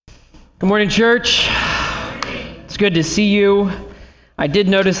Good morning, church. It's good to see you. I did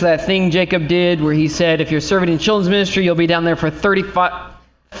notice that thing Jacob did where he said, if you're serving in children's ministry, you'll be down there for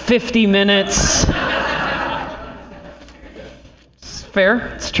 50 minutes. It's fair.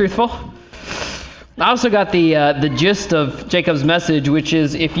 It's truthful. I also got the gist of Jacob's message, which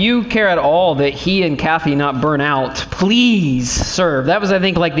is if you care at all that he and Kathy not burn out, please serve. That was, I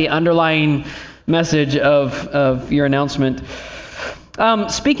think, like the underlying message of your announcement.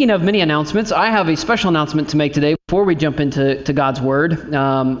 Speaking of many announcements, I have a special announcement to make today before we jump into God's Word.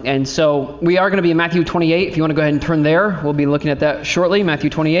 And so we are going to be in Matthew 28. If you want to go ahead and turn there, we'll be looking at that shortly,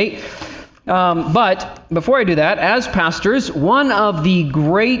 Matthew 28. But before I do that, as pastors, one of the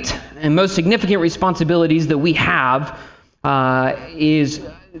great and most significant responsibilities that we have is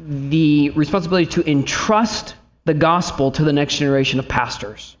the responsibility to entrust the gospel to the next generation of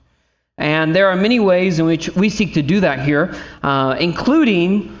pastors. And there are many ways in which we seek to do that here,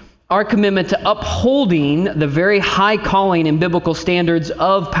 including our commitment to upholding the very high calling and biblical standards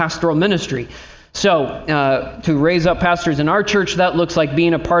of pastoral ministry. So, to raise up pastors in our church, that looks like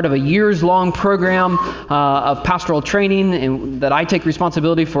being a part of a years-long program of pastoral training and that I take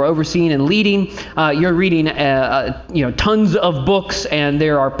responsibility for overseeing and leading. You're reading, tons of books, and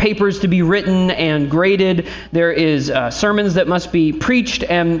there are papers to be written and graded. There is sermons that must be preached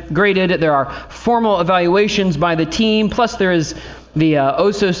and graded. There are formal evaluations by the team. Plus, there is the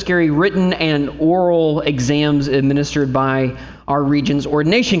oh-so-scary written and oral exams administered by our region's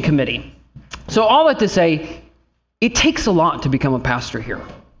ordination committee. So all that to say, it takes a lot to become a pastor here.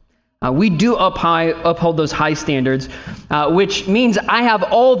 We do uphold those high standards, which means I have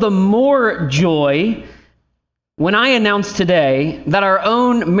all the more joy when I announce today that our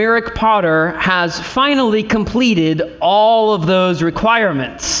own Merrick Potter has finally completed all of those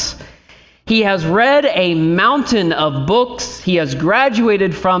requirements. He has read a mountain of books. He has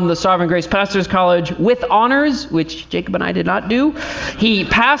graduated from the Sovereign Grace Pastors College with honors, which Jacob and I did not do. He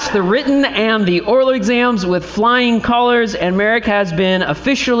passed the written and the oral exams with flying colors, and Merrick has been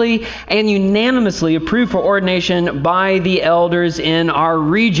officially and unanimously approved for ordination by the elders in our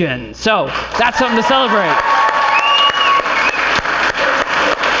region. So that's something to celebrate.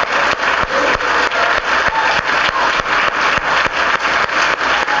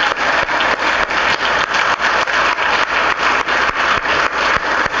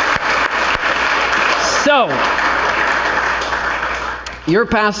 So, your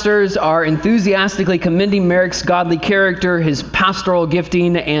pastors are enthusiastically commending Merrick's godly character, his pastoral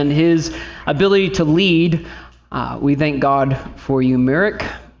gifting, and his ability to lead. We thank God for you, Merrick.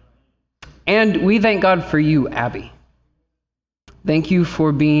 And we thank God for you, Abby. Thank you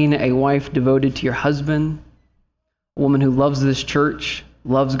for being a wife devoted to your husband, a woman who loves this church,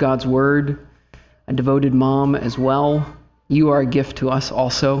 loves God's word, a devoted mom as well. You are a gift to us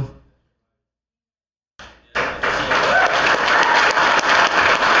also.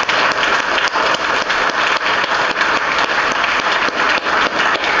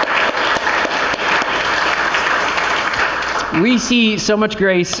 We see so much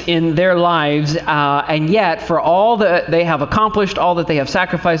grace in their lives, and yet for all that they have accomplished, all that they have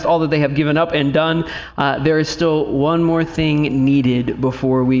sacrificed, all that they have given up and done, there is still one more thing needed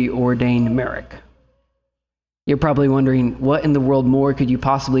before we ordain Merrick. You're probably wondering, what in the world more could you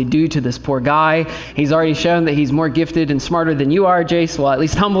possibly do to this poor guy? He's already shown that he's more gifted and smarter than you are, Jace. Well, at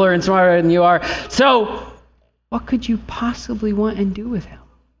least humbler and smarter than you are. So, what could you possibly want and do with him?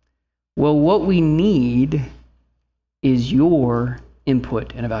 Well, what we need is your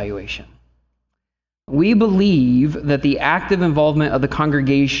input and evaluation. We believe that the active involvement of the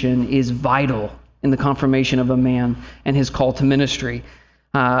congregation is vital in the confirmation of a man and his call to ministry.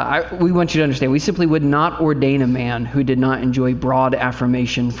 We want you to understand, we simply would not ordain a man who did not enjoy broad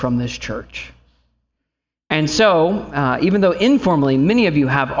affirmation from this church. And so, even though informally many of you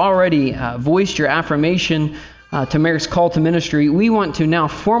have already voiced your affirmation to Merrick's call to ministry, we want to now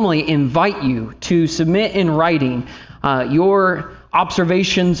formally invite you to submit in writing your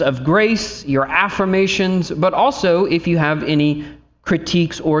observations of grace, your affirmations, but also if you have any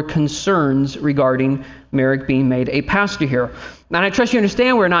critiques or concerns regarding Merrick being made a pastor here. And I trust you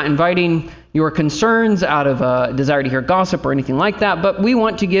understand we're not inviting your concerns out of a desire to hear gossip or anything like that, but we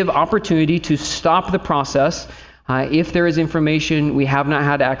want to give opportunity to stop the process if there is information we have not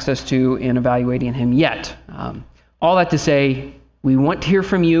had access to in evaluating him yet. All that to say, we want to hear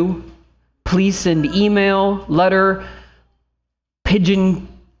from you. Please send email, letter, pigeon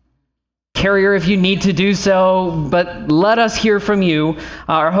carrier if you need to do so, but let us hear from you.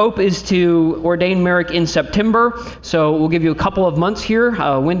 Our hope is to ordain Merrick in September, so we'll give you a couple of months here,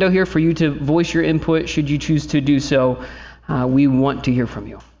 a window here for you to voice your input should you choose to do so. We want to hear from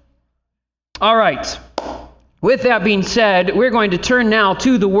you. All right. With that being said, we're going to turn now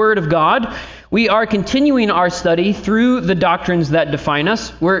to the Word of God. We are continuing our study through the doctrines that define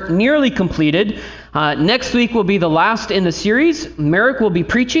us. We're nearly completed. Next week will be the last in the series. Merrick will be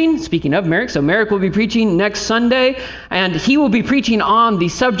preaching. Speaking of Merrick, so Merrick will be preaching next Sunday, and he will be preaching on the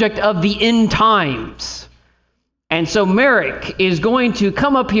subject of the end times. And so Merrick is going to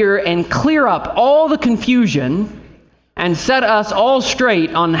come up here and clear up all the confusion and set us all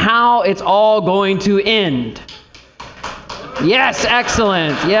straight on how it's all going to end. Yes,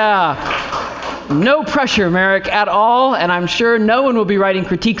 excellent. Yeah. No pressure, Merrick, at all. And I'm sure no one will be writing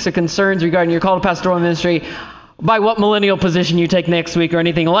critiques or concerns regarding your call to pastoral ministry by what millennial position you take next week or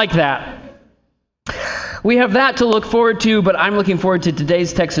anything like that. We have that to look forward to, but I'm looking forward to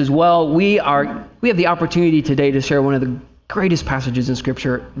today's text as well. We have the opportunity today to share one of the greatest passages in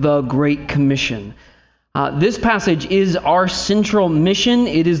Scripture, the Great Commission. This passage is our central mission.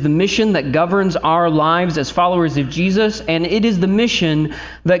 It is the mission that governs our lives as followers of Jesus, and it is the mission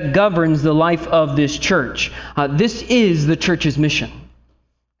that governs the life of this church. This is the church's mission.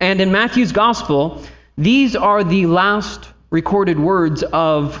 And in Matthew's gospel, these are the last recorded words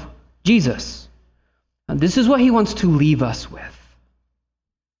of Jesus. This is what he wants to leave us with.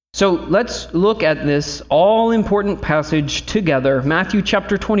 So let's look at this all-important passage together, Matthew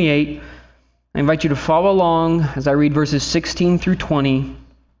chapter 28. I invite you to follow along as I read verses 16 through 20.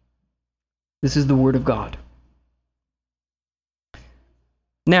 This is the Word of God.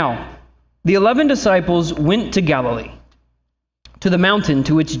 Now, the 11 disciples went to Galilee, to the mountain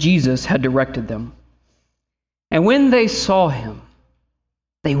to which Jesus had directed them. And when they saw him,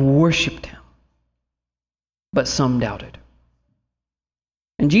 they worshipped him, but some doubted.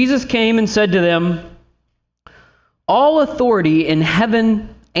 And Jesus came and said to them, "All authority in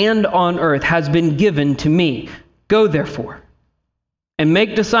heaven and on earth has been given to me. Go therefore and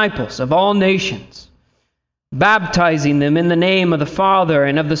make disciples of all nations, baptizing them in the name of the Father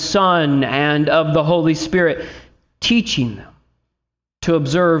and of the Son and of the Holy Spirit, teaching them to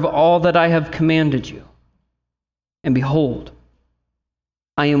observe all that I have commanded you. And behold,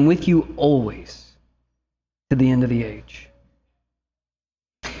 I am with you always to the end of the age."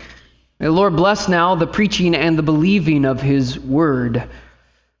 May the Lord bless now the preaching and the believing of his word.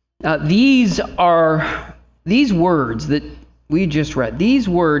 These words that we just read, these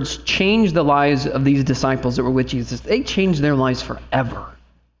words changed the lives of these disciples that were with Jesus. They changed their lives forever.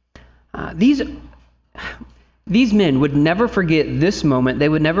 These men would never forget this moment. They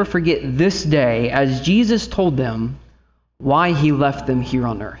would never forget this day as Jesus told them why he left them here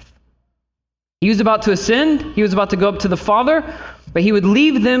on earth. He was about to ascend. He was about to go up to the Father, but he would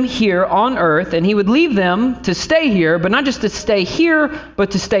leave them here on earth, and he would leave them to stay here, but not just to stay here, but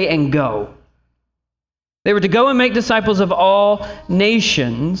to stay and go. They were to go and make disciples of all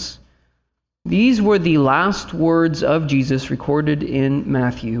nations. These were the last words of Jesus recorded in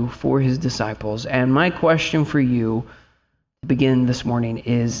Matthew for his disciples. And my question for you to begin this morning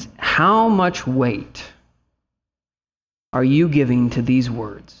is, how much weight are you giving to these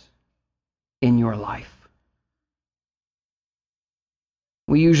words in your life?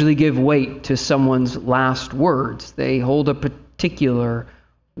 We usually give weight to someone's last words. They hold a particular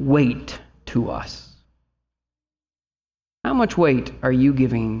weight to us. How much weight are you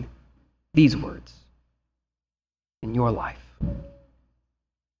giving these words in your life?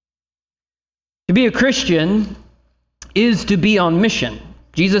 To be a Christian is to be on mission.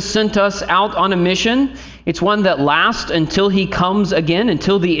 Jesus sent us out on a mission. It's one that lasts until he comes again,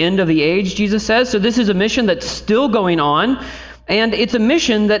 until the end of the age, Jesus says. So this is a mission that's still going on, and it's a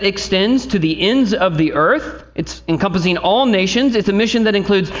mission that extends to the ends of the earth. It's encompassing all nations. It's a mission that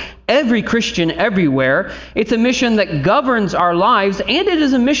includes every Christian everywhere. It's a mission that governs our lives, and it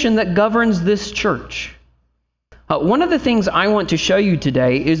is a mission that governs this church. One of the things I want to show you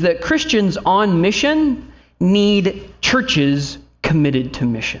today is that Christians on mission need churches committed to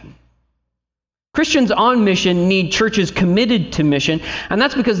mission. Christians on mission need churches committed to mission, and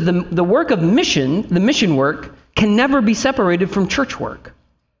that's because the work of mission, the mission work, can never be separated from church work.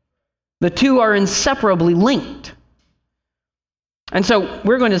 The two are inseparably linked. And so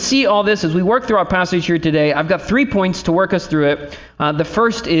we're going to see all this as we work through our passage here today. I've got 3 points to work us through it. The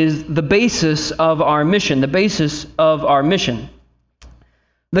first is the basis of our mission, the basis of our mission.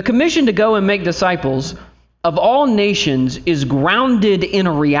 The commission to go and make disciples of all nations is grounded in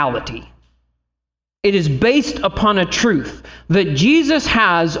a reality. It is based upon a truth that Jesus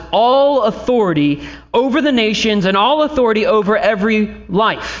has all authority over the nations and all authority over every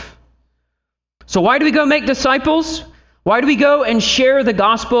life. So why do we go make disciples? Why do we go and share the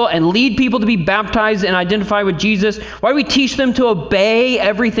gospel and lead people to be baptized and identify with Jesus? Why do we teach them to obey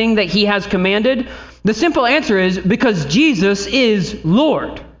everything that he has commanded? The simple answer is because Jesus is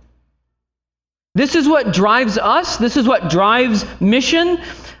Lord. This is what drives us. This is what drives mission.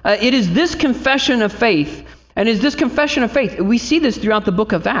 It is this confession of faith. And is this confession of faith? We see this throughout the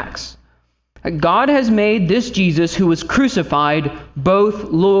book of Acts. God has made this Jesus who was crucified both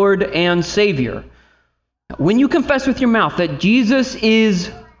Lord and Savior. When you confess with your mouth that Jesus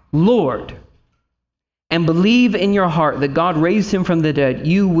is Lord and believe in your heart that God raised him from the dead,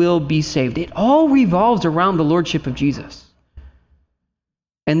 you will be saved. It all revolves around the lordship of Jesus.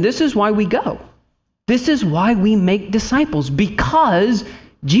 And this is why we go. This is why we make disciples, because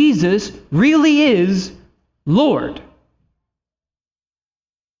Jesus really is Lord.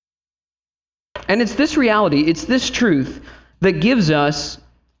 And it's this reality, it's this truth that gives us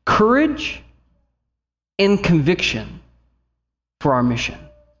courage and conviction for our mission.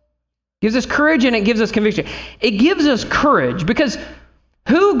 It gives us courage and it gives us conviction. It gives us courage because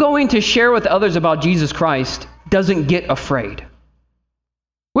who going to share with others about Jesus Christ doesn't get afraid?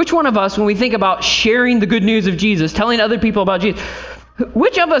 Which one of us, when we think about sharing the good news of Jesus, telling other people about Jesus,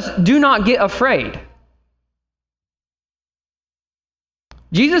 which of us do not get afraid?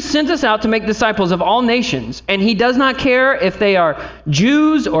 Jesus sent us out to make disciples of all nations, and he does not care if they are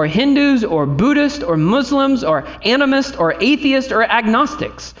Jews or Hindus or Buddhists or Muslims or animists or atheists or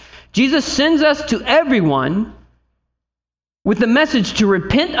agnostics. Jesus sends us to everyone with the message to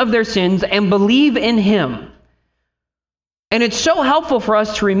repent of their sins and believe in him. And it's so helpful for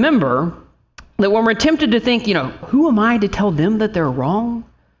us to remember that when we're tempted to think, who am I to tell them that they're wrong?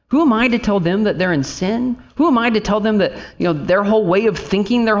 Who am I to tell them that they're in sin? Who am I to tell them that, their whole way of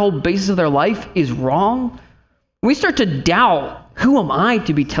thinking, their whole basis of their life is wrong? When we start to doubt, who am I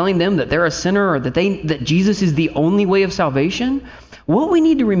to be telling them that they're a sinner or that Jesus is the only way of salvation? What we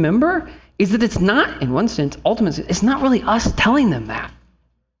need to remember is that it's not, in one sense, ultimately, it's not really us telling them that.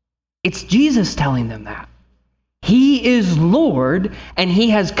 It's Jesus telling them that. He is Lord, and he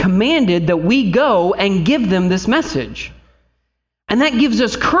has commanded that we go and give them this message. And that gives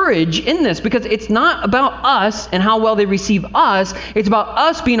us courage in this because it's not about us and how well they receive us. It's about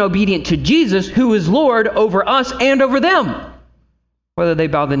us being obedient to Jesus, who is Lord over us and over them, whether they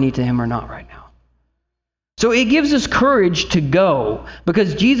bow the knee to him or not right now. So it gives us courage to go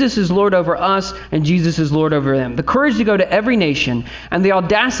because Jesus is Lord over us and Jesus is Lord over them. The courage to go to every nation and the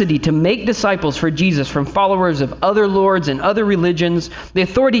audacity to make disciples for Jesus from followers of other lords and other religions, the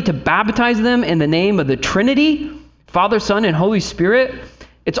authority to baptize them in the name of the Trinity, Father, Son, and Holy Spirit.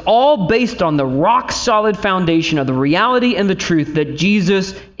 It's all based on the rock-solid foundation of the reality and the truth that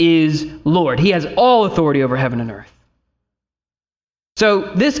Jesus is Lord. He has all authority over heaven and earth.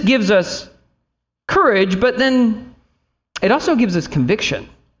 So this gives us courage, but then it also gives us conviction.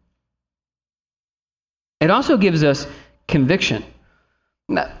 It also gives us conviction.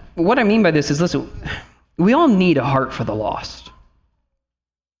 Now, what I mean by this is, listen, we all need a heart for the lost,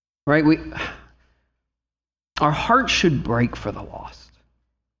 right? Our heart should break for the lost,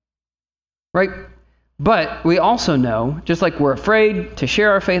 right? But we also know, just like we're afraid to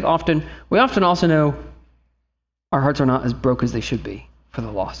share our faith often, we often also know our hearts are not as broke as they should be for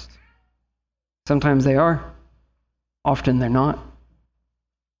the lost. Sometimes they are, often they're not.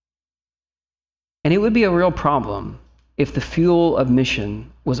 And it would be a real problem if the fuel of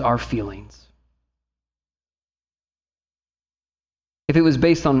mission was our feelings. If it was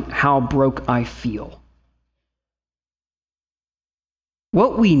based on how broke I feel.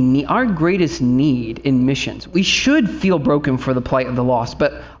 What we need, our greatest need in missions, we should feel broken for the plight of the lost,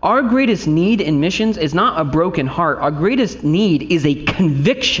 but our greatest need in missions is not a broken heart. Our greatest need is a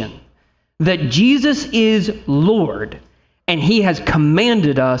conviction that Jesus is Lord and he has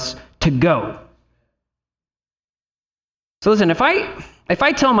commanded us to go. So listen, if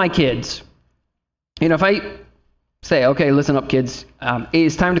I tell my kids, if I say, okay, listen up kids,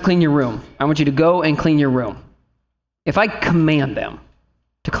 it's time to clean your room. I want you to go and clean your room. If I command them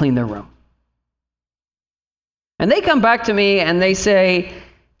to clean their room, and they come back to me and they say,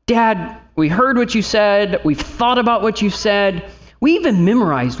 Dad, we heard what you said, we've thought about what you said, we even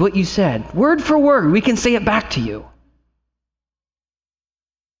memorized what you said, word for word, we can say it back to you.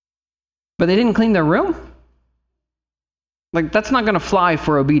 But they didn't clean their room? That's not going to fly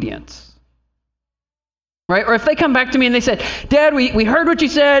for obedience. Right? Or if they come back to me and they said, Dad, we heard what you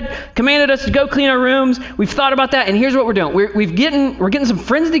said, commanded us to go clean our rooms, we've thought about that, and here's what we're doing. We're getting some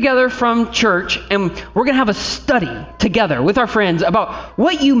friends together from church, and we're going to have a study together with our friends about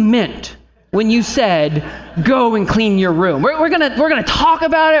what you meant when you said, go and clean your room. We're gonna talk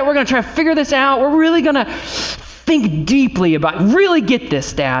about it. We're gonna try to figure this out. We're really gonna think deeply about, really get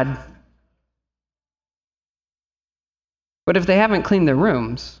this, Dad. But if they haven't cleaned their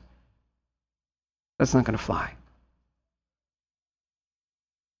rooms, that's not going to fly.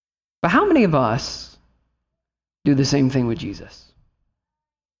 But how many of us do the same thing with Jesus?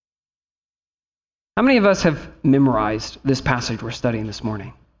 How many of us have memorized this passage we're studying this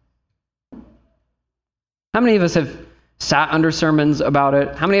morning? How many of us have sat under sermons about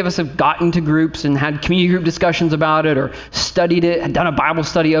it? How many of us have gotten to groups and had community group discussions about it, or studied it and done a Bible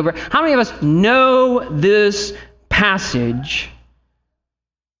study over it? How many of us know this passage,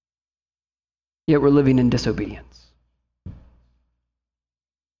 yet we're living in disobedience?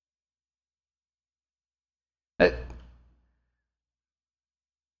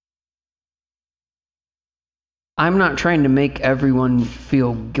 I'm not trying to make everyone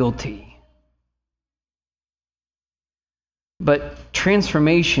feel guilty. But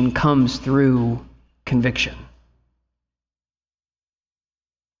transformation comes through conviction.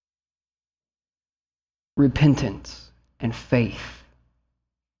 Repentance and faith.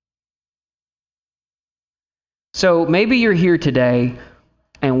 So maybe you're here today,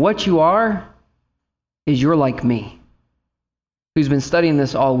 and what you are is you're like me, who's been studying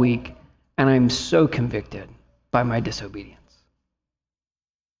this all week, and I'm so convicted by my disobedience.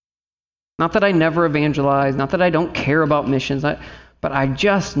 Not that I never evangelize, not that I don't care about missions, but I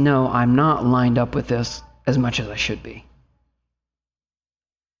just know I'm not lined up with this as much as I should be.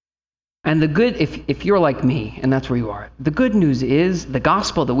 And the good, if you're like me, and that's where you are, the good news is the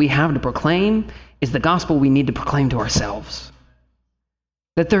gospel that we have to proclaim is the gospel we need to proclaim to ourselves.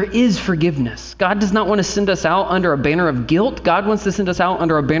 That there is forgiveness. God does not want to send us out under a banner of guilt. God wants to send us out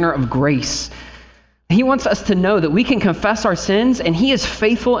under a banner of grace. He wants us to know that we can confess our sins, and He is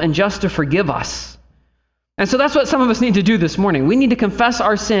faithful and just to forgive us. And so that's what some of us need to do this morning. We need to confess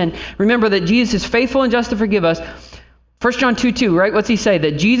our sin. Remember that Jesus is faithful and just to forgive us. 1 John 2:2, right? What's he say?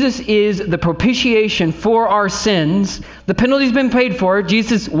 That Jesus is the propitiation for our sins. The penalty's been paid for.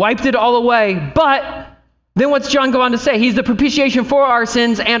 Jesus wiped it all away. But then what's John go on to say? He's the propitiation for our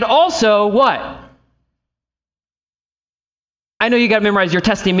sins, and also what? I know you got to memorize, you're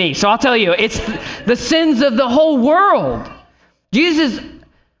testing me, so I'll tell you, it's the sins of the whole world.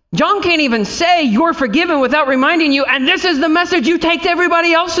 John can't even say you're forgiven without reminding you, and this is the message you take to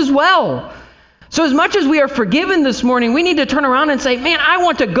everybody else as well. So as much as we are forgiven this morning, we need to turn around and say, man, I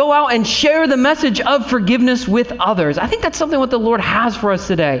want to go out and share the message of forgiveness with others. I think that's something what the Lord has for us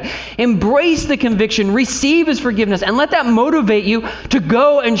today. Embrace the conviction, receive His forgiveness, and let that motivate you to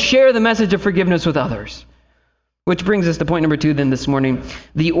go and share the message of forgiveness with others. Which brings us to point number 2 then this morning,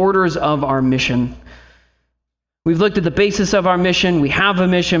 the orders of our mission. We've looked at the basis of our mission. We have a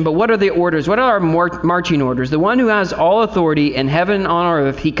mission, but what are the orders? What are our marching orders? The one who has all authority in heaven and on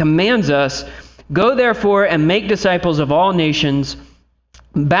earth, He commands us, go therefore and make disciples of all nations,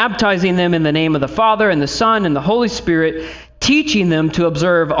 baptizing them in the name of the Father and the Son and the Holy Spirit, teaching them to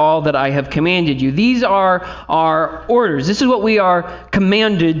observe all that I have commanded you. These are our orders. This is what we are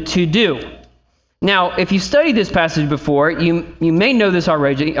commanded to do. Now, if you studied this passage before, you may know this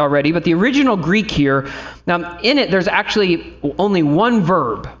already, but the original Greek here, now in it, there's actually only one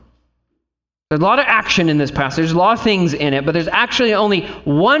verb. There's a lot of action in this passage, there's a lot of things in it, but there's actually only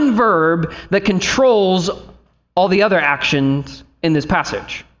one verb that controls all the other actions in this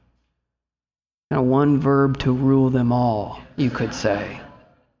passage. Now, one verb to rule them all, you could say.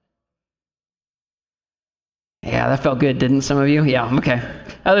 Yeah, that felt good, didn't some of you? Yeah, okay.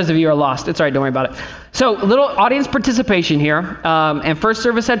 Others of you are lost. It's all right, don't worry about it. So, a little audience participation here. And first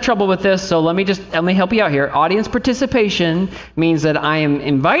service had trouble with this, so let me help you out here. Audience participation means that I am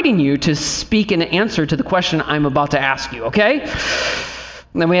inviting you to speak an answer to the question I'm about to ask you, okay?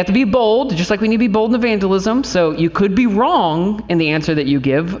 And then we have to be bold, just like we need to be bold in evangelism. So you could be wrong in the answer that you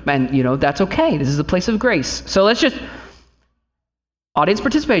give, and that's okay. This is a place of grace. So let's just, audience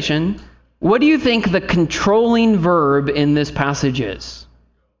participation. What do you think the controlling verb in this passage is?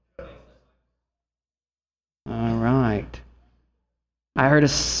 All right. I heard a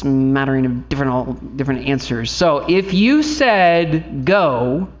smattering of different answers. So if you said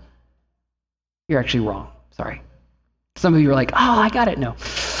go, you're actually wrong. Sorry. Some of you are like, oh, I got it. No.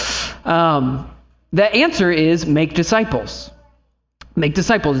 The answer is make disciples. Make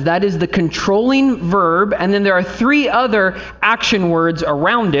disciples. That is the controlling verb. And then there are 3 other action words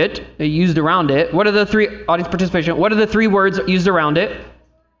around it, used around it. What are the 3, audience participation, what are the 3 words used around it?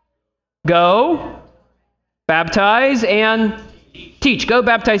 Go, baptize, and teach. Go,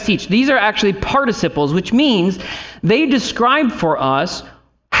 baptize, teach. These are actually participles, which means they describe for us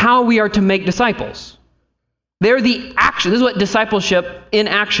how we are to make disciples. They're the action. This is what discipleship in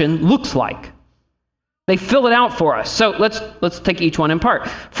action looks like. They fill it out for us. So let's take each one in part.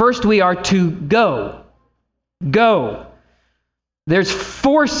 First, we are to go. Go. There's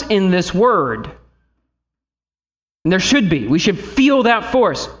force in this word. And there should be. We should feel that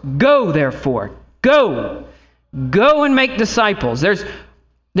force. Go, therefore. Go. Go and make disciples. There's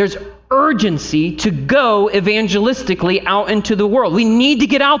urgency to go evangelistically out into the world. We need to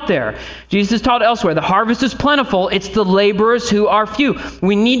get out there. Jesus taught elsewhere, the harvest is plentiful, it's the laborers who are few.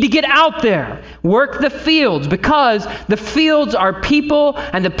 We need to get out there, work the fields, because the fields are people,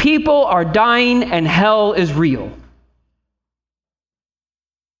 and the people are dying, and hell is real.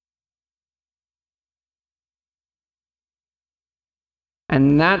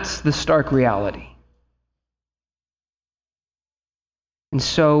 And that's the stark reality. And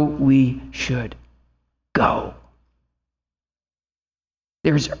so we should go.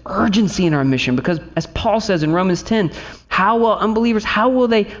 There's urgency in our mission because, as Paul says in Romans 10, how will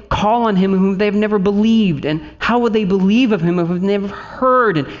they call on him whom they've never believed? And how will they believe of him whom they've never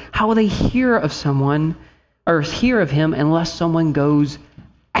heard? And how will they hear of someone or hear of him unless someone goes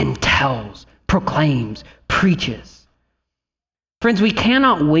and tells, proclaims, preaches? Friends, we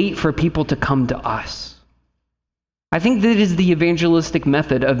cannot wait for people to come to us. I think that is the evangelistic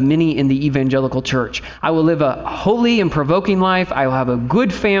method of many in the evangelical church. I will live a holy and provoking life. I will have a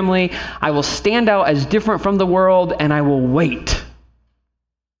good family. I will stand out as different from the world, and I will wait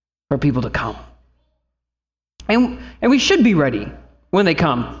for people to come. And we should be ready when they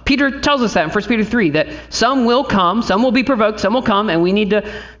come. Peter tells us that in 1 Peter 3, that some will come, some will be provoked, some will come, and we need to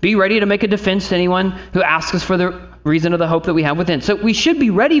be ready to make a defense to anyone who asks us for the reason of the hope that we have within. So we should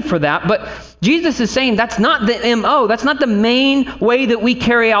be ready for that, but Jesus is saying that's not the MO, that's not the main way that we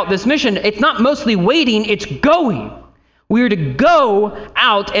carry out this mission. It's not mostly waiting, it's going. We are to go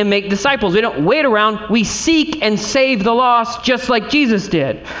out and make disciples. We don't wait around, we seek and save the lost just like Jesus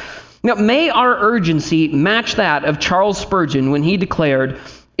did. Now, may our urgency match that of Charles Spurgeon when he declared,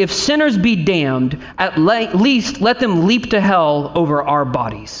 "If sinners be damned, at least let them leap to hell over our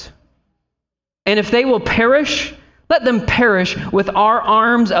bodies. And if they will perish, let them perish with our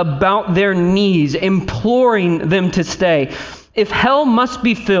arms about their knees, imploring them to stay. If hell must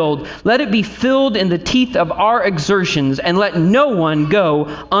be filled, let it be filled in the teeth of our exertions, and let no one go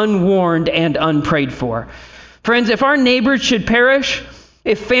unwarned and unprayed for." Friends, if our neighbors should perish,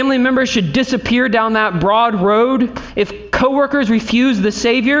 if family members should disappear down that broad road, if coworkers refuse the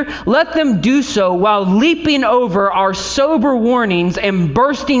Savior, let them do so while leaping over our sober warnings and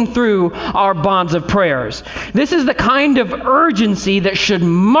bursting through our bonds of prayers. This is the kind of urgency that should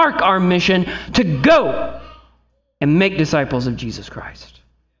mark our mission to go and make disciples of Jesus Christ.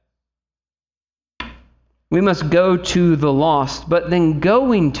 We must go to the lost, but then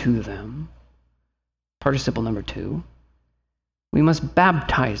going to them, participle number 2, we must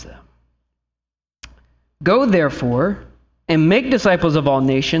baptize them. Go, therefore, and make disciples of all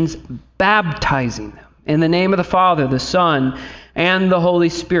nations, baptizing them in the name of the Father, the Son, and the Holy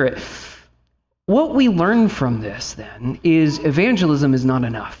Spirit. What we learn from this, then, is evangelism is not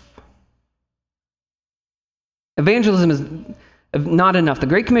enough. Evangelism is not enough. The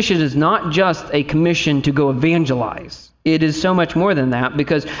Great Commission is not just a commission to go evangelize. It is so much more than that,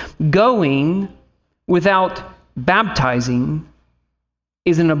 because going without baptizing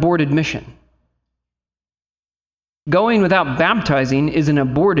is an aborted mission. Going without baptizing is an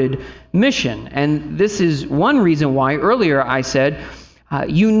aborted mission. And this is one reason why earlier I said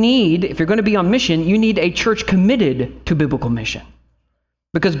you need, if you're going to be on mission, you need a church committed to biblical mission.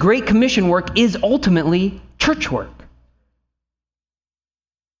 Because Great Commission work is ultimately church work.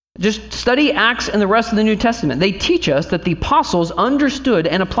 Just study Acts and the rest of the New Testament. They teach us that the apostles understood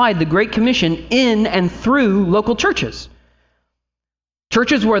and applied the Great Commission in and through local churches.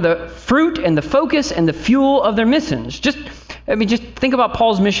 Churches were the fruit and the focus and the fuel of their missions. Just think about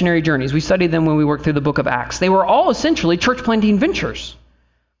Paul's missionary journeys. We studied them when we worked through the book of Acts. They were all essentially church planting ventures.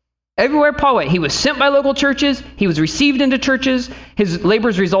 Everywhere Paul went, he was sent by local churches, he was received into churches, his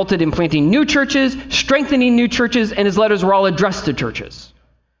labors resulted in planting new churches, strengthening new churches, and his letters were all addressed to churches.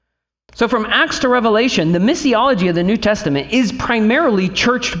 So from Acts to Revelation, the missiology of the New Testament is primarily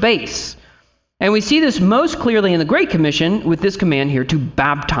church-based. And we see this most clearly in the Great Commission with this command here to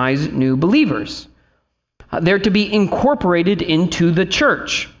baptize new believers. They're to be incorporated into the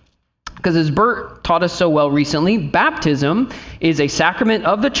church. Because as Bert taught us so well recently, baptism is a sacrament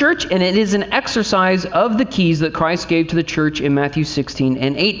of the church, and it is an exercise of the keys that Christ gave to the church in Matthew 16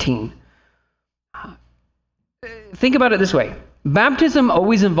 and 18. Think about it this way. Baptism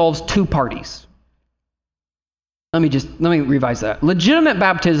always involves two parties. Let me revise that. Legitimate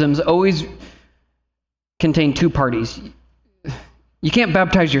baptisms always contain two parties. You can't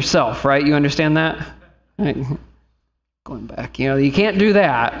baptize yourself, right? You understand that? Right? Going back, you can't do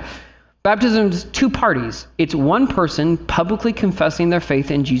that. Baptism is two parties. It's one person publicly confessing their faith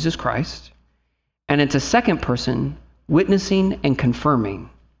in Jesus Christ, and it's a second person witnessing and confirming,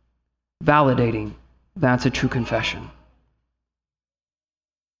 validating that's a true confession.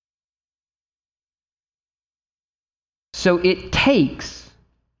 So it takes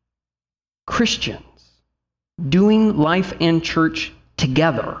Christians doing life and church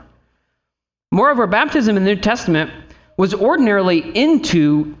together. Moreover, baptism in the New Testament was ordinarily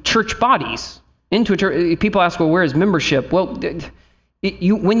into church bodies. Into a church. People ask, well, where is membership? Well,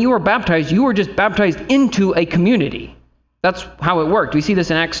 when you were baptized, you were just baptized into a community. That's how it worked. We see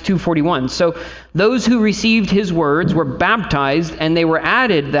this in Acts 2:41. So those who received his words were baptized, and they were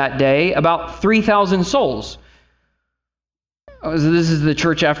added that day about 3,000 souls. So this is the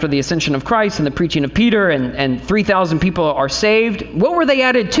church after the ascension of Christ and the preaching of Peter, and 3,000 people are saved. What were they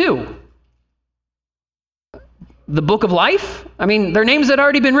added to? The book of life? I mean, their names had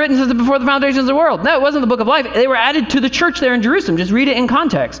already been written since before the foundations of the world. No, it wasn't the book of life. They were added to the church there in Jerusalem. Just read it in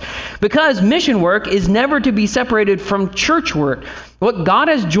context. Because mission work is never to be separated from church work. What God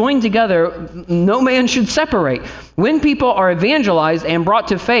has joined together, no man should separate. When people are evangelized and brought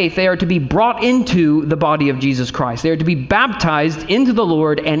to faith, they are to be brought into the body of Jesus Christ. They are to be baptized into the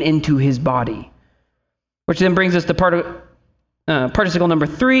Lord and into his body. Which then brings us to participle number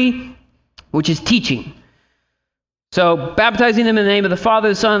 3, which is teaching. So, baptizing them in the name of the Father,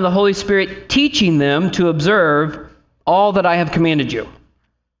 the Son, and the Holy Spirit, teaching them to observe all that I have commanded you.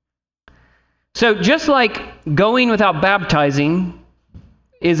 So, just like going without baptizing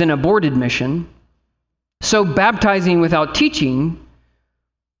is an aborted mission, so baptizing without teaching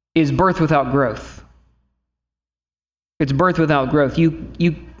is birth without growth. It's birth without growth.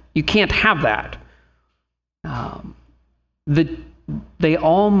 You can't have that. They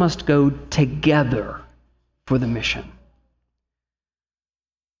all must go together for the mission.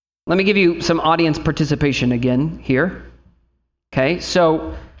 Let me give you some audience participation again here. Okay,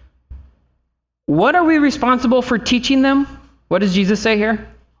 so what are we responsible for teaching them? What does Jesus say here?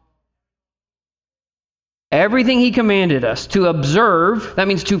 Everything he commanded us to observe, that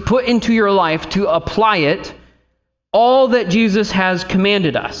means to put into your life, to apply it, all that Jesus has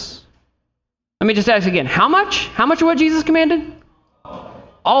commanded us. Let me just ask again, how much? How much of what Jesus commanded?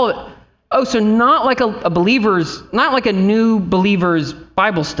 All of it. Oh, so not like not like a new believer's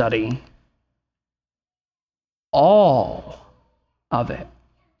Bible study. All of it.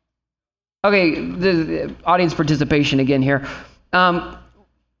 Okay, the audience participation again here.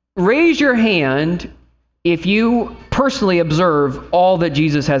 Raise your hand if you personally observe all that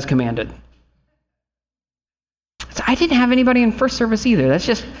Jesus has commanded. So I didn't have anybody in first service either. That's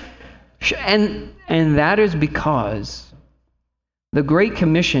just, and that is because the Great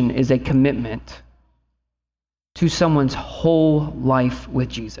Commission is a commitment to someone's whole life with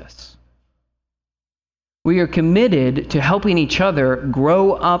Jesus. We are committed to helping each other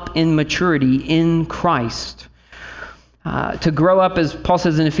grow up in maturity in Christ. To grow up, as Paul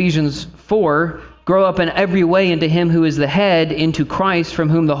says in Ephesians 4, grow up in every way into him who is the head, into Christ, from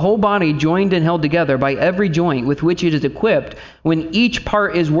whom the whole body, joined and held together by every joint with which it is equipped, when each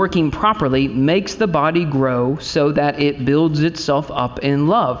part is working properly, makes the body grow so that it builds itself up in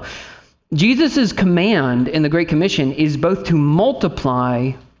love. Jesus' command in the Great Commission is both to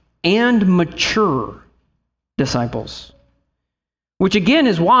multiply and mature disciples, which again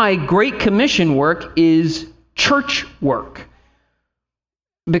is why Great Commission work is church work.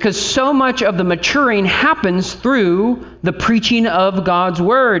 Because so much of the maturing happens through the preaching of God's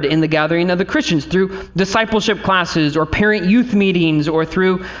word in the gathering of the Christians, through discipleship classes or parent youth meetings, or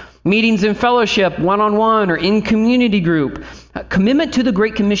through meetings in fellowship, one-on-one, or in community group. Commitment to the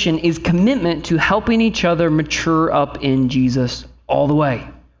Great Commission is commitment to helping each other mature up in Jesus all the way.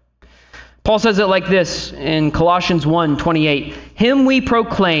 Paul says it like this in Colossians 1:28. Him we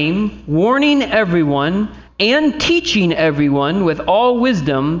proclaim, warning everyone and teaching everyone with all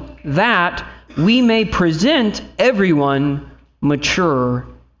wisdom, that we may present everyone mature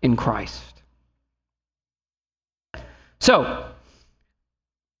in Christ. So,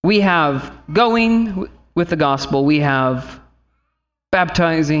 we have going with the gospel, we have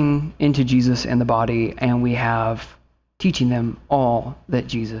baptizing into Jesus and the body, and we have teaching them all that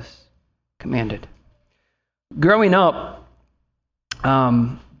Jesus commanded. Growing up,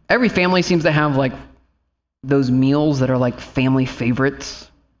 every family seems to have like those meals that are like family favorites,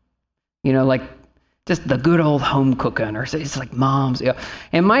 like just the good old home cooking, or it's like mom's. Yeah.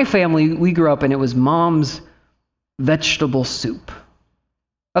 In my family, we grew up and it was mom's vegetable soup.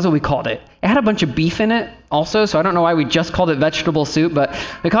 That's what we called it. It had a bunch of beef in it also, so I don't know why we just called it vegetable soup, but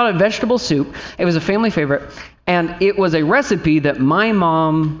we called it vegetable soup. It was a family favorite, and it was a recipe that my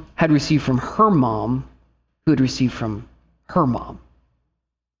mom had received from her mom, who had received from her mom.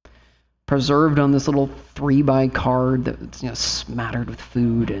 Preserved on this little 3x card that's smattered with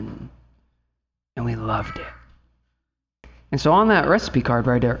food, and we loved it. And so on that recipe card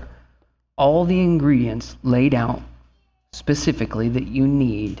right there, all the ingredients laid out specifically that you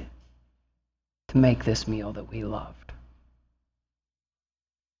need to make this meal that we loved.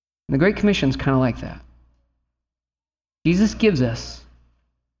 And the Great Commission is kind of like that. Jesus gives us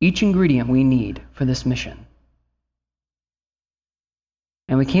each ingredient we need for this mission.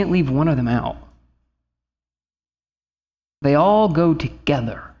 And we can't leave one of them out. They all go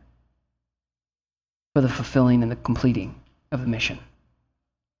together for the fulfilling and the completing of the mission.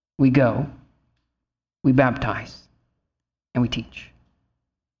 We go, we baptize, and we teach.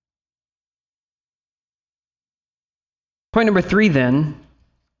 Point number three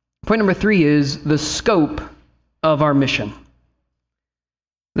is the scope of our mission.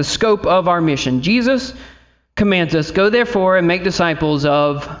 The scope of our mission. Jesus commands us, go therefore and make disciples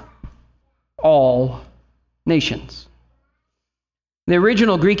of all nations. The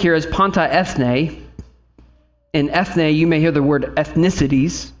original Greek here is panta ethne. In ethne, you may hear the word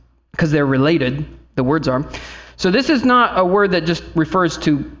ethnicities, because they're related, the words are. So this is not a word that just refers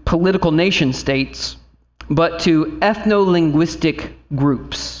to political nation states, but to ethno-linguistic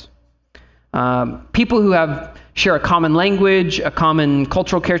groups. People who share a common language, a common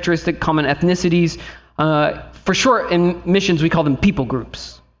cultural characteristic, common ethnicities. For short, in missions, we call them people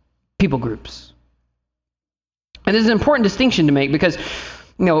groups. People groups. And this is an important distinction to make because,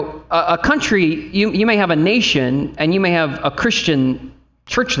 a country, you may have a nation and you may have a Christian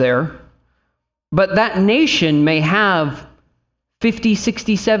church there, but that nation may have 50,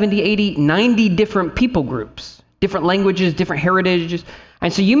 60, 70, 80, 90 different people groups, different languages, different heritages.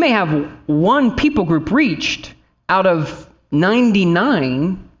 And so you may have one people group reached out of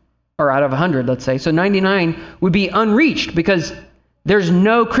 99, or out of 100, let's say. So 99 would be unreached because there's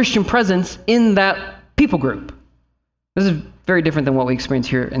no Christian presence in that people group. This is very different than what we experience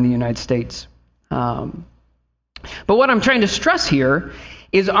here in the United States. But what I'm trying to stress here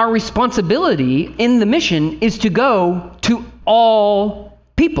is our responsibility in the mission is to go to all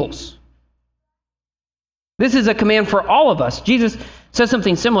peoples. This is a command for all of us. Jesus says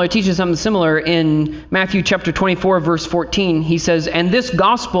something similar, teaches something similar in Matthew chapter 24, verse 14. He says, and this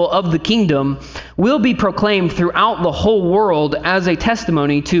gospel of the kingdom will be proclaimed throughout the whole world as a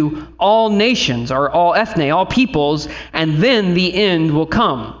testimony to all nations, or all ethne, all peoples, and then the end will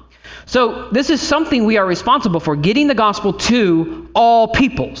come. So this is something we are responsible for, getting the gospel to all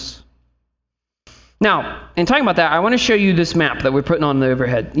peoples. Now, in talking about that, I want to show you this map that we're putting on the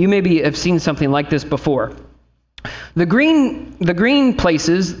overhead. You maybe have seen something like this before. The green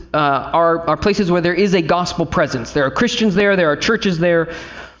places are places where there is a gospel presence. There are Christians there are churches there,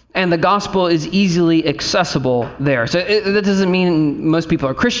 and the gospel is easily accessible there. So that doesn't mean most people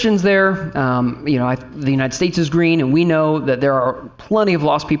are Christians there. The United States is green, and we know that there are plenty of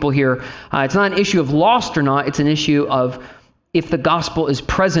lost people here. It's not an issue of lost or not. It's an issue of if the gospel is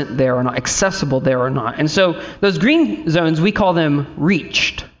present there or not, accessible there or not. And so those green zones, we call them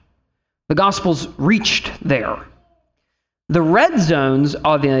reached. The gospel's reached there. The red zones,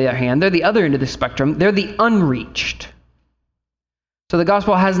 on the other hand, they're the other end of the spectrum. They're the unreached. So the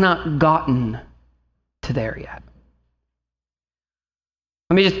gospel has not gotten to there yet.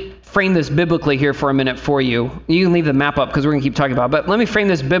 Let me just frame this biblically here for a minute for you. You can leave the map up because we're going to keep talking about it, but let me frame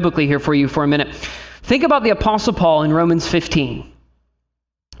this biblically here for you for a minute. Think about the Apostle Paul in Romans 15.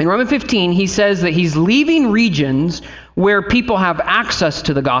 In Romans 15, he says that he's leaving regions where people have access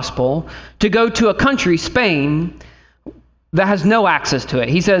to the gospel to go to a country, Spain, that has no access to it.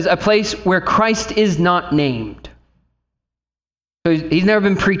 He says a place where Christ is not named. So he's never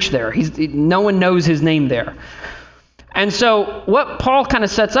been preached there. No one knows his name there. And so what Paul kind of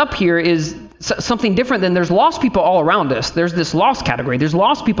sets up here is something different than there's lost people all around us. There's this lost category. There's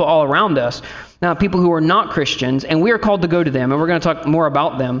lost people all around us. Now, people who are not Christians, and we are called to go to them, and we're going to talk more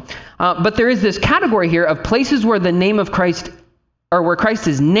about them. But there is this category here of places where the name of Christ, or where Christ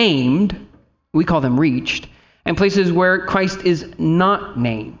is named, we call them reached, and places where Christ is not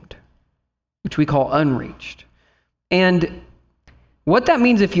named, which we call unreached. And what that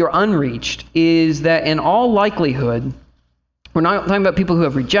means if you're unreached is that in all likelihood, we're not talking about people who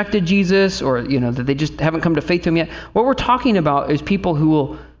have rejected Jesus or, that they just haven't come to faith in him yet. What we're talking about is people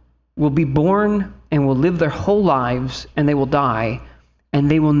who will be born and will live their whole lives and they will die and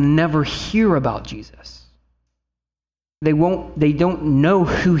they will never hear about Jesus. They don't know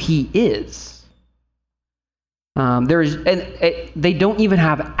who he is. They don't even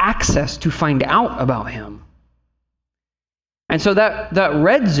have access to find out about him. And so that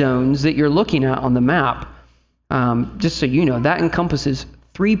red zones that you're looking at on the map, just so you know, that encompasses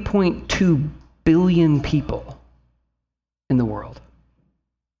 3.2 billion people in the world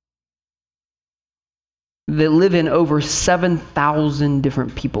that live in over 7,000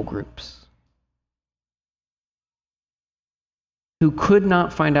 different people groups who could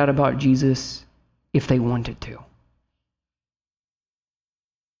not find out about Jesus if they wanted to.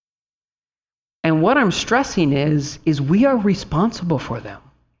 And what I'm stressing is we are responsible for them.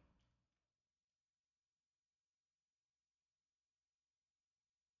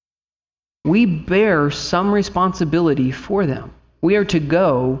 We bear some responsibility for them. We are to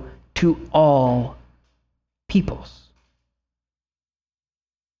go to all peoples.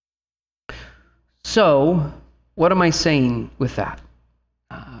 So, what am I saying with that?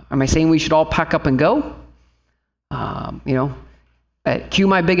 Am I saying we should all pack up and go? Cue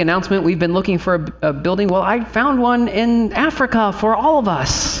my big announcement. We've been looking for a building. Well, I found one in Africa for all of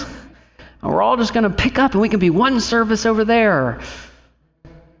us. And we're all just going to pick up and we can be one service over there.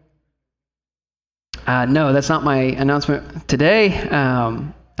 No, that's not my announcement today.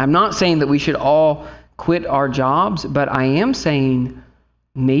 I'm not saying that we should all quit our jobs, but I am saying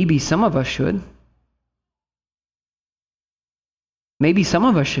maybe some of us should. Maybe some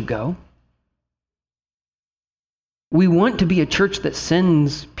of us should go. We want to be a church that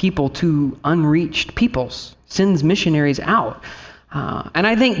sends people to unreached peoples, sends missionaries out. And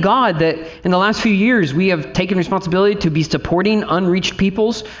I thank God that in the last few years, we have taken responsibility to be supporting unreached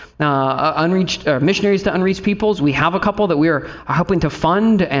peoples, missionaries to unreached peoples. We have a couple that we are hoping to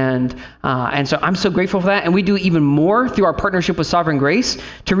fund, and so I'm so grateful for that. And we do even more through our partnership with Sovereign Grace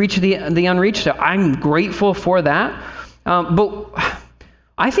to reach the unreached. So I'm grateful for that. But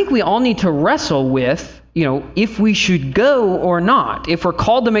I think we all need to wrestle with, if we should go or not. If we're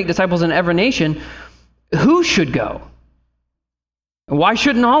called to make disciples in every nation, who should go? Why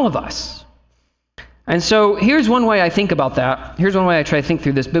shouldn't all of us? And so here's one way I think about that. Here's one way I try to think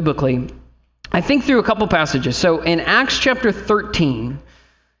through this biblically. I think through a couple passages. So in Acts chapter 13,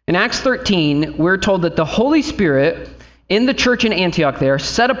 we're told that the Holy Spirit in the church in Antioch there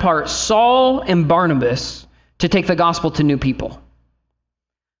set apart Saul and Barnabas to take the gospel to new people.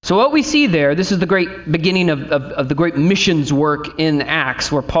 So what we see there, this is the great beginning of the great missions work in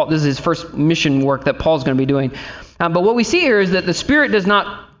Acts, where Paul, this is his first mission work that Paul's going to be doing. But what we see here is that the Spirit does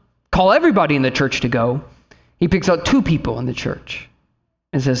not call everybody in the church to go. He picks out 2 people in the church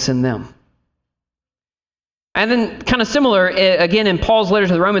and says, send them. And then kind of similar, again, in Paul's letter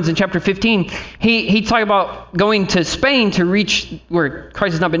to the Romans in chapter 15, he talks about going to Spain to reach where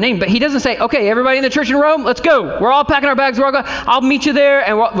Christ has not been named, but he doesn't say, okay, everybody in the church in Rome, let's go. We're all packing our bags. I'll meet you there,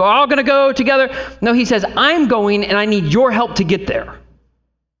 and we're all going to go together. No, he says, I'm going, and I need your help to get there.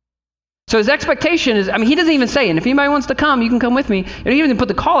 So his expectation is, he doesn't even say, and if anybody wants to come, you can come with me. He doesn't even put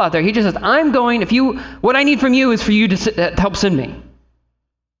the call out there. He just says, I'm going. What I need from you is for you to help send me.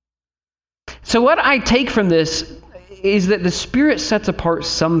 So what I take from this is that the Spirit sets apart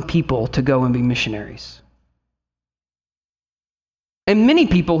some people to go and be missionaries. And many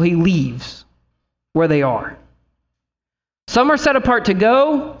people he leaves where they are. Some are set apart to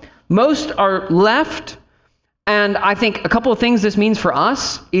go. Most are left. And I think a couple of things this means for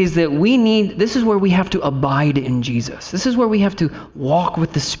us is that this is where we have to abide in Jesus. This is where we have to walk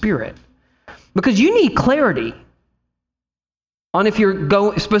with the Spirit. Because you need clarity on if you're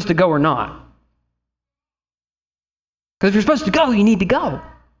supposed to go or not. Because if you're supposed to go, you need to go.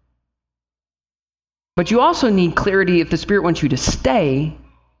 But you also need clarity if the Spirit wants you to stay,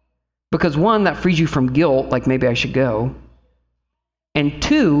 because 1, that frees you from guilt, like maybe I should go. And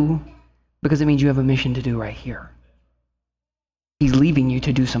 2, because it means you have a mission to do right here. He's leaving you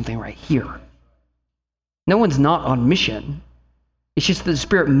to do something right here. No one's not on mission. It's just that the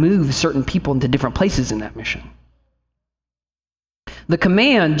Spirit moves certain people into different places in that mission. The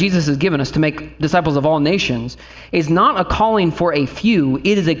command Jesus has given us to make disciples of all nations is not a calling for a few,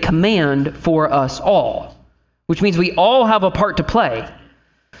 it is a command for us all, which means we all have a part to play.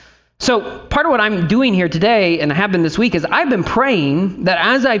 So part of what I'm doing here today, and I have been this week, is I've been praying that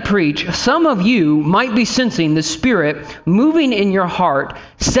as I preach, some of you might be sensing the Spirit moving in your heart,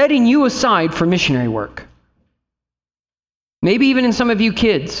 setting you aside for missionary work. Maybe even in some of you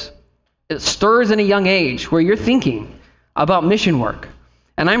kids, it stirs in a young age where you're thinking about mission work.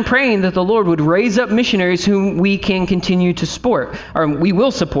 And I'm praying that the Lord would raise up missionaries whom we can continue to support, or we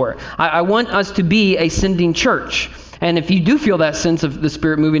will support. I want us to be a sending church. And if you do feel that sense of the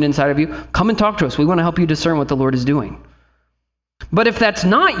Spirit moving inside of you, come and talk to us. We want to help you discern what the Lord is doing. But if that's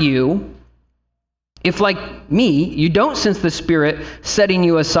not you, if like me, you don't sense the Spirit setting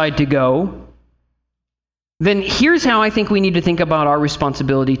you aside to go, then here's how I think we need to think about our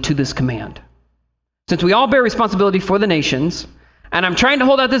responsibility to this command. Since we all bear responsibility for the nations, and I'm trying to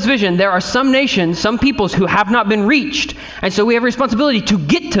hold out this vision, there are some nations, some peoples who have not been reached. And so we have a responsibility to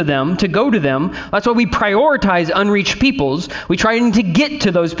get to them, to go to them. That's why we prioritize unreached peoples. We try to get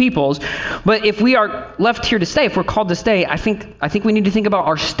to those peoples. But if we are left here to stay, if we're called to stay, I think we need to think about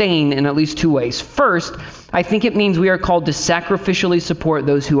our staying in at least two ways. First, I think it means we are called to sacrificially support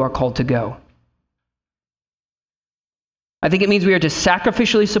those who are called to go. I think it means we are to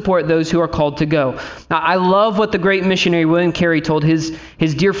sacrificially support those who are called to go. Now, I love what the great missionary William Carey told his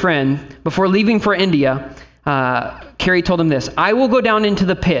dear friend before leaving for India. Carey told him this: "I will go down into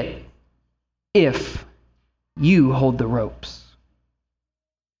the pit if you hold the ropes."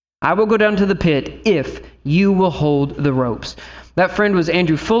 I will go down to the pit if you will hold the ropes. That friend was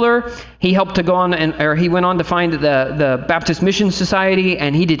Andrew Fuller. He helped to go on, he went on to find the Baptist Mission Society,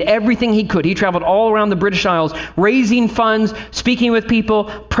 and he did everything he could. He traveled all around the British Isles, raising funds, speaking with people,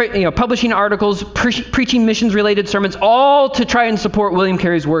 publishing articles, preaching missions-related sermons, all to try and support William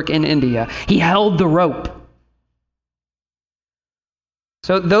Carey's work in India. He held the rope.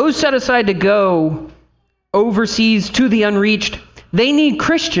 So those set aside to go overseas to the unreached, they need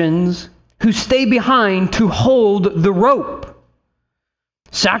Christians who stay behind to hold the rope,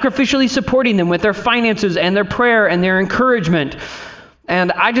 sacrificially supporting them with their finances and their prayer and their encouragement.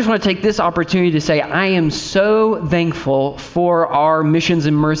 And I just want to take this opportunity to say I am so thankful for our missions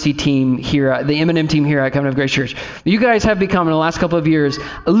and mercy team here, the M&M team here at Covenant of Grace Church. You guys have become, in the last couple of years,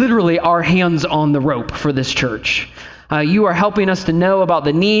 literally our hands on the rope for this church. You are helping us to know about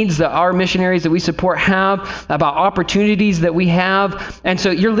the needs that our missionaries that we support have, about opportunities that we have. And so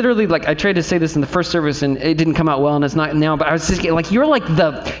you're literally like, I tried to say this in the first service and it didn't come out well and it's not now, but I was just like, you're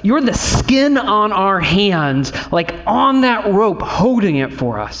the skin on our hands, like on that rope, holding it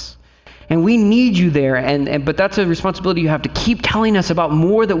for us. And we need you there, but that's a responsibility you have to keep telling us about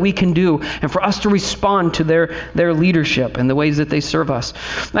more that we can do, and for us to respond to their leadership and the ways that they serve us.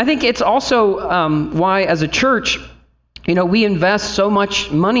 And I think it's also why, as a church, we invest so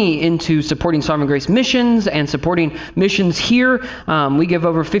much money into supporting Sovereign Grace missions and supporting missions here. We give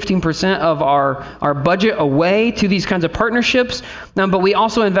over 15% of our budget away to these kinds of partnerships. But we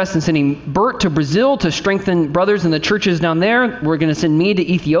also invest in sending Bert to Brazil to strengthen brothers in the churches down there. We're going to send me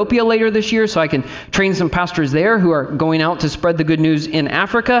to Ethiopia later this year so I can train some pastors there who are going out to spread the good news in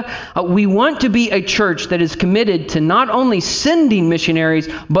Africa. We want to be a church that is committed to not only sending missionaries,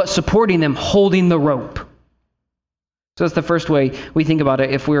 but supporting them, holding the rope. So that's the first way we think about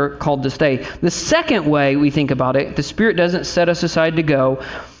it if we're called to stay. The second way we think about it, if the Spirit doesn't set us aside to go,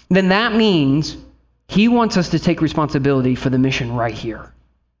 then that means He wants us to take responsibility for the mission right here.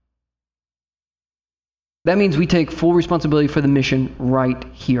 That means we take full responsibility for the mission right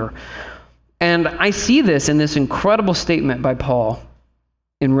here. And I see this in this incredible statement by Paul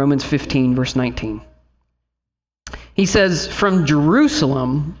in Romans 15, verse 19. He says, "From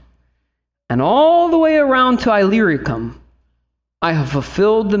Jerusalem and all the way around to Illyricum, I have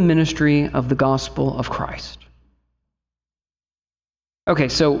fulfilled the ministry of the gospel of Christ." Okay,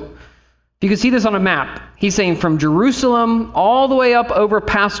 so if you can see this on a map, he's saying from Jerusalem all the way up over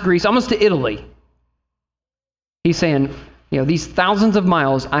past Greece, almost to Italy. He's saying, these thousands of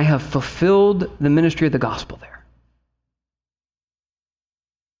miles, I have fulfilled the ministry of the gospel there.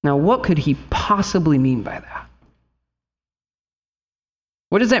 Now, what could he possibly mean by that?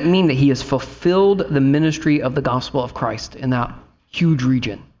 What does that mean that he has fulfilled the ministry of the gospel of Christ in that huge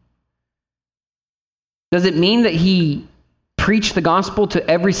region? Does it mean that he preached the gospel to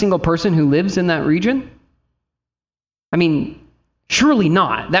every single person who lives in that region? I mean, surely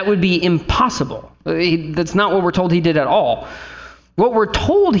not. That would be impossible. That's not what we're told he did at all. What we're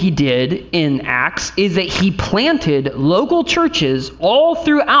told he did in Acts is that he planted local churches all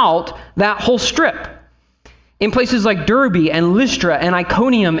throughout that whole strip. In places like Derbe and Lystra and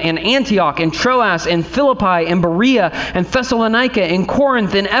Iconium and Antioch and Troas and Philippi and Berea and Thessalonica and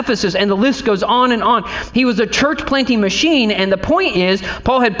Corinth and Ephesus, and the list goes on and on. He was a church planting machine, and the point is,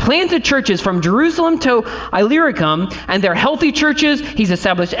 Paul had planted churches from Jerusalem to Illyricum, and they're healthy churches. He's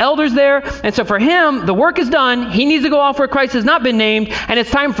established elders there, and so for him, the work is done. He needs to go off where Christ has not been named, and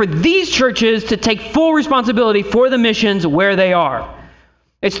it's time for these churches to take full responsibility for the missions where they are.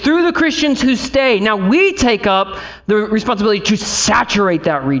 It's through the Christians who stay. Now we take up the responsibility to saturate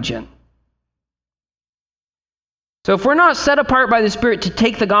that region. So if we're not set apart by the Spirit to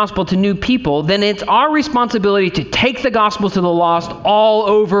take the gospel to new people, then it's our responsibility to take the gospel to the lost all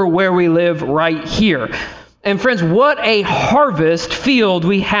over where we live right here. And friends, what a harvest field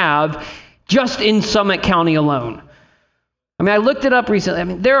we have just in Summit County alone. I mean, I looked it up recently. I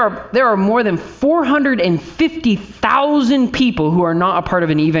mean, there are more than 450,000 people who are not a part of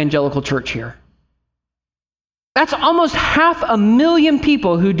an evangelical church here. That's almost 500,000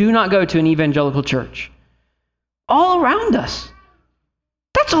 people who do not go to an evangelical church. All around us.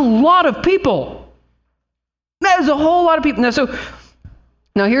 That's a lot of people. That is a whole lot of people.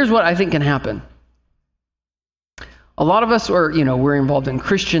 Now here's what I think can happen. A lot of us we're involved in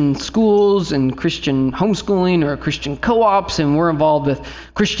Christian schools and Christian homeschooling or Christian co-ops, and we're involved with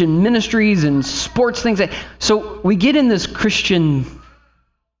Christian ministries and sports things. So we get in this Christian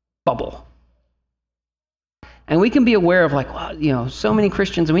bubble. And we can be aware of so many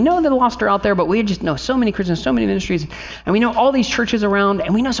Christians, and we know that the lost are out there, but we just know so many Christians, so many ministries, and we know all these churches around,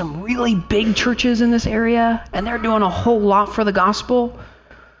 and we know some really big churches in this area, and they're doing a whole lot for the gospel.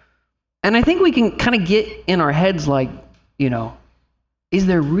 And I think we can kind of get in our heads is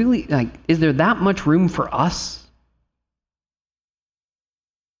there that much room for us?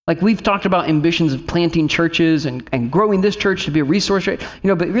 Like, we've talked about ambitions of planting churches and growing this church to be a resource,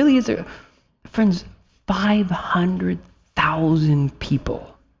 but really is there, friends, 500,000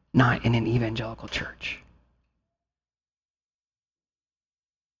 people not in an evangelical church.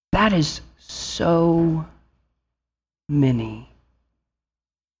 That is so many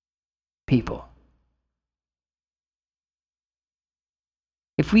people.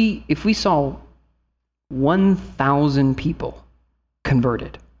 If we saw 1,000 people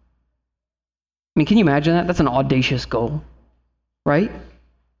converted, I mean, can you imagine that? That's an audacious goal, right?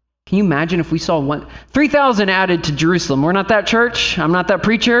 Can you imagine if we saw 3,000 added to Jerusalem? We're not that church. I'm not that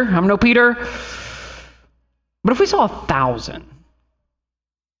preacher. I'm no Peter. But if we saw 1,000,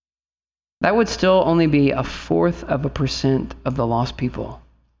 that would still only be 0.4% of the lost people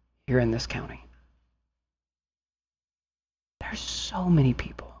here in this county. There's so many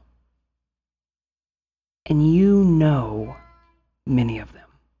people. And you know many of them.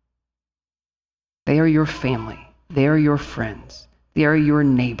 They are your family. They are your friends. They are your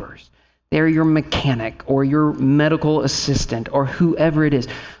neighbors. They are your mechanic or your medical assistant or whoever it is.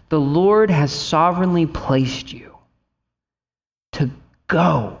 The Lord has sovereignly placed you to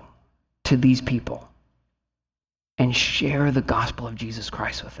go to these people and share the gospel of Jesus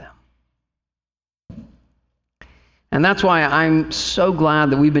Christ with them. And that's why I'm so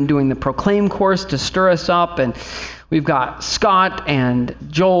glad that we've been doing the Proclaim course to stir us up. And we've got Scott and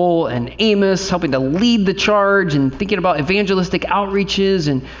Joel and Amos helping to lead the charge and thinking about evangelistic outreaches.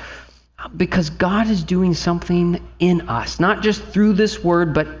 And because God is doing something in us, not just through this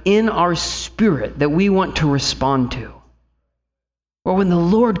word, but in our spirit that we want to respond to. Or when the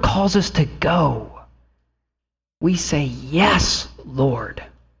Lord calls us to go, we say, "Yes, Lord.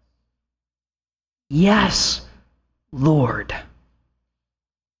 Yes, Lord."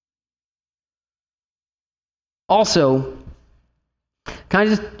 Also, can I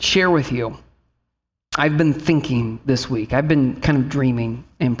just share with you, I've been thinking this week, I've been kind of dreaming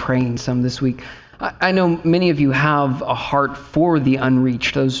and praying some this week. I know many of you have a heart for the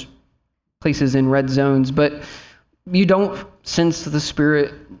unreached, those places in red zones, but you don't sense the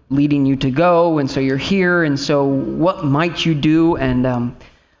Spirit leading you to go, and so you're here, and so what might you do? And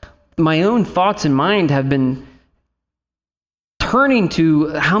my own thoughts and mind have been turning to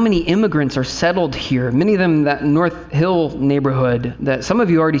how many immigrants are settled here, many of them that North Hill neighborhood that some of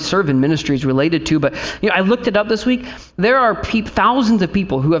you already serve in ministries related to. But I looked it up this week. There are thousands of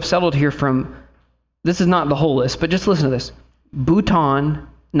people who have settled here from, this is not the whole list, but just listen to this: Bhutan,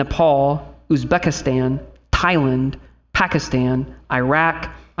 Nepal, Uzbekistan, Thailand, Pakistan,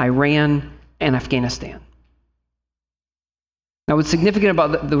 Iraq, Iran, and Afghanistan. Now, what's significant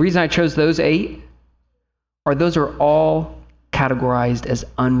about the reason I chose those 8 are those are all categorized as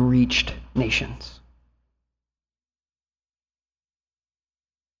unreached nations.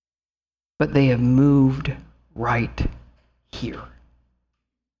 But they have moved right here.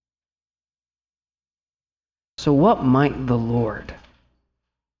 So what might the Lord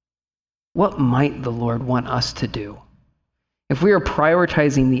want us to do? If we are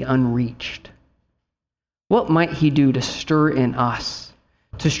prioritizing the unreached, what might he do to stir in us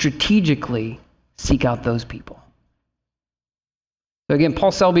to strategically seek out those people? So again,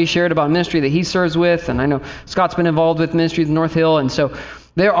 Paul Selby shared about a ministry that he serves with, and I know Scott's been involved with ministries in North Hill, and so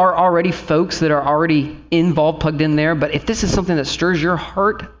there are already folks that are already involved, plugged in there. But if this is something that stirs your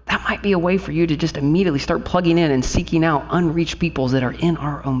heart, that might be a way for you to just immediately start plugging in and seeking out unreached peoples that are in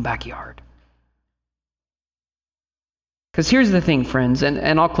our own backyard. Because here's the thing, friends,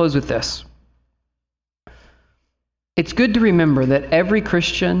 and I'll close with this. It's good to remember that every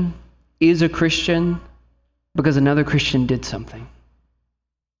Christian is a Christian because another Christian did something.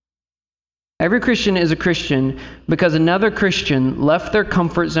 Every Christian is a Christian because another Christian left their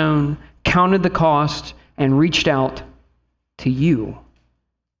comfort zone, counted the cost, and reached out to you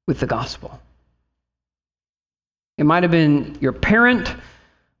with the gospel. It might have been your parent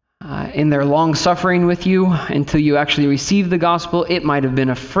in their long suffering with you until you actually received the gospel. It might have been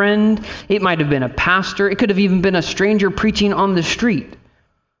a friend. It might have been a pastor. It could have even been a stranger preaching on the street.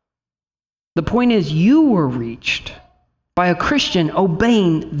 The point is, you were reached by a Christian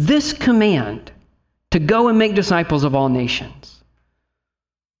obeying this command to go and make disciples of all nations.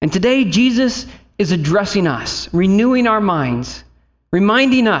 And today, Jesus is addressing us, renewing our minds,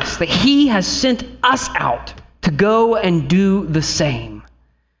 reminding us that he has sent us out to go and do the same.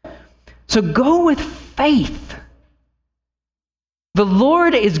 So go with faith. The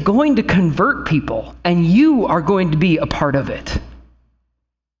Lord is going to convert people, and you are going to be a part of it.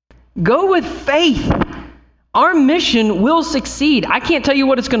 Go with faith. Our mission will succeed. I can't tell you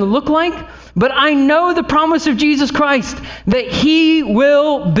what it's going to look like, but I know the promise of Jesus Christ that he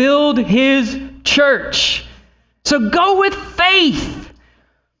will build his church. So go with faith.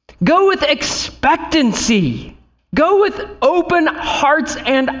 Go with expectancy. Go with open hearts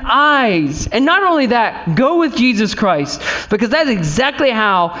and eyes. And not only that, go with Jesus Christ, because that's exactly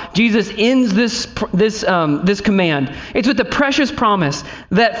how Jesus ends this command. It's with the precious promise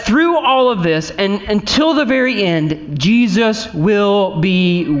that through all of this and until the very end, Jesus will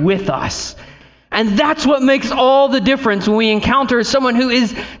be with us. And that's what makes all the difference when we encounter someone who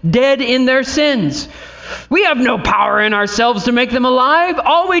is dead in their sins. We have no power in ourselves to make them alive.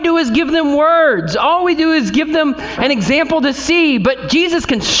 All we do is give them words. All we do is give them an example to see. But Jesus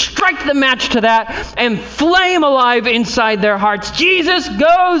can strike the match to that and flame alive inside their hearts. Jesus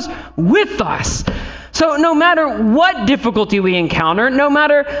goes with us. So no matter what difficulty we encounter, no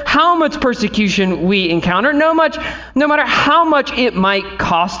matter how much persecution we encounter, no matter how much it might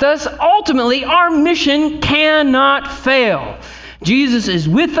cost us, ultimately our mission cannot fail. Jesus is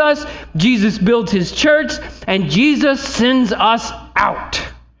with us, Jesus builds his church, and Jesus sends us out.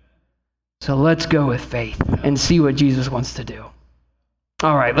 So let's go with faith and see what Jesus wants to do.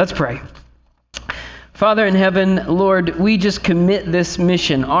 All right, let's pray. Father in heaven, Lord, we just commit this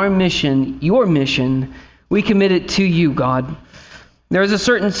mission, our mission, your mission, we commit it to you, God. There is a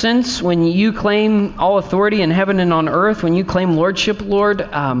certain sense when you claim all authority in heaven and on earth, when you claim lordship, Lord,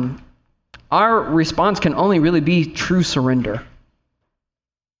 our response can only really be true surrender.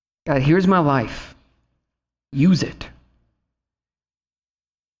 God, here's my life. Use it.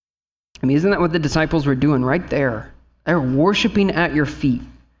 I mean, isn't that what the disciples were doing right there? They're worshiping at your feet.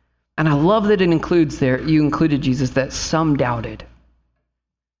 And I love that you included, Jesus, that some doubted.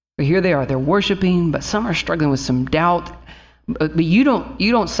 But here they are, they're worshiping, but some are struggling with some doubt. But you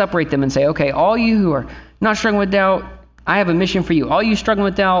don't separate them and say, okay, all you who are not struggling with doubt, I have a mission for you. All you struggling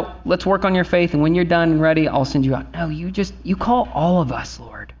with doubt, let's work on your faith, and when you're done and ready, I'll send you out. No, you call all of us,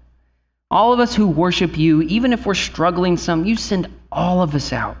 Lord. All of us who worship you, even if we're struggling some, you send all of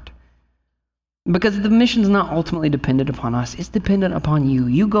us out. Because the mission's not ultimately dependent upon us. It's dependent upon you.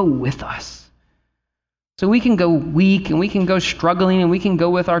 You go with us. So we can go weak and we can go struggling and we can go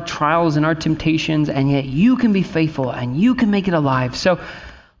with our trials and our temptations, and yet you can be faithful and you can make it alive. So,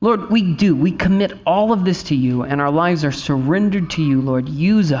 Lord, we commit all of this to you, and our lives are surrendered to you, Lord.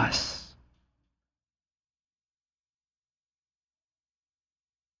 Use us.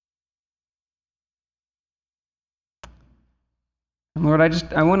 Lord,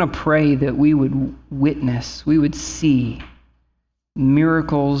 I want to pray that we would witness, we would see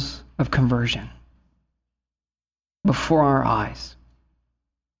miracles of conversion before our eyes.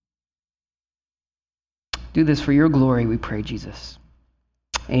 Do this for your glory, we pray, Jesus.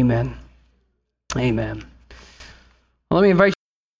 Amen. Amen. Well, let me invite